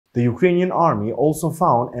The Ukrainian army also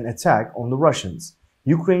found an attack on the Russians.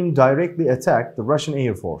 Ukraine directly attacked the Russian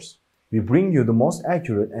Air Force. We bring you the most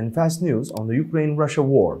accurate and fast news on the Ukraine-Russia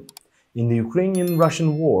war. In the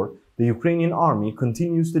Ukrainian-Russian war, the Ukrainian army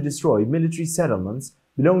continues to destroy military settlements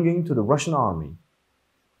belonging to the Russian army.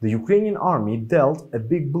 The Ukrainian army dealt a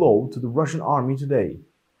big blow to the Russian army today.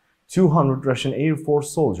 200 Russian Air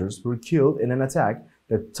Force soldiers were killed in an attack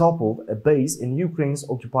that toppled a base in Ukraine's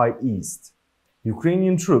occupied east.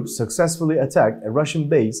 Ukrainian troops successfully attacked a Russian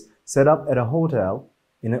base set up at a hotel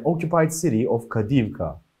in an occupied city of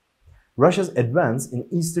Kadiivka. Russia's advance in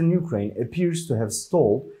eastern Ukraine appears to have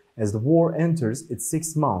stalled as the war enters its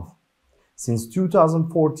sixth month. Since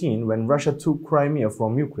 2014, when Russia took Crimea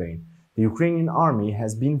from Ukraine, the Ukrainian army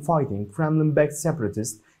has been fighting Kremlin-backed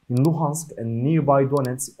separatists in Luhansk and nearby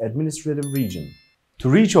Donetsk administrative region. To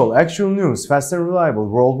reach all actual news fast and reliable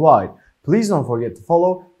worldwide, please don't forget to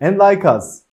follow and like us.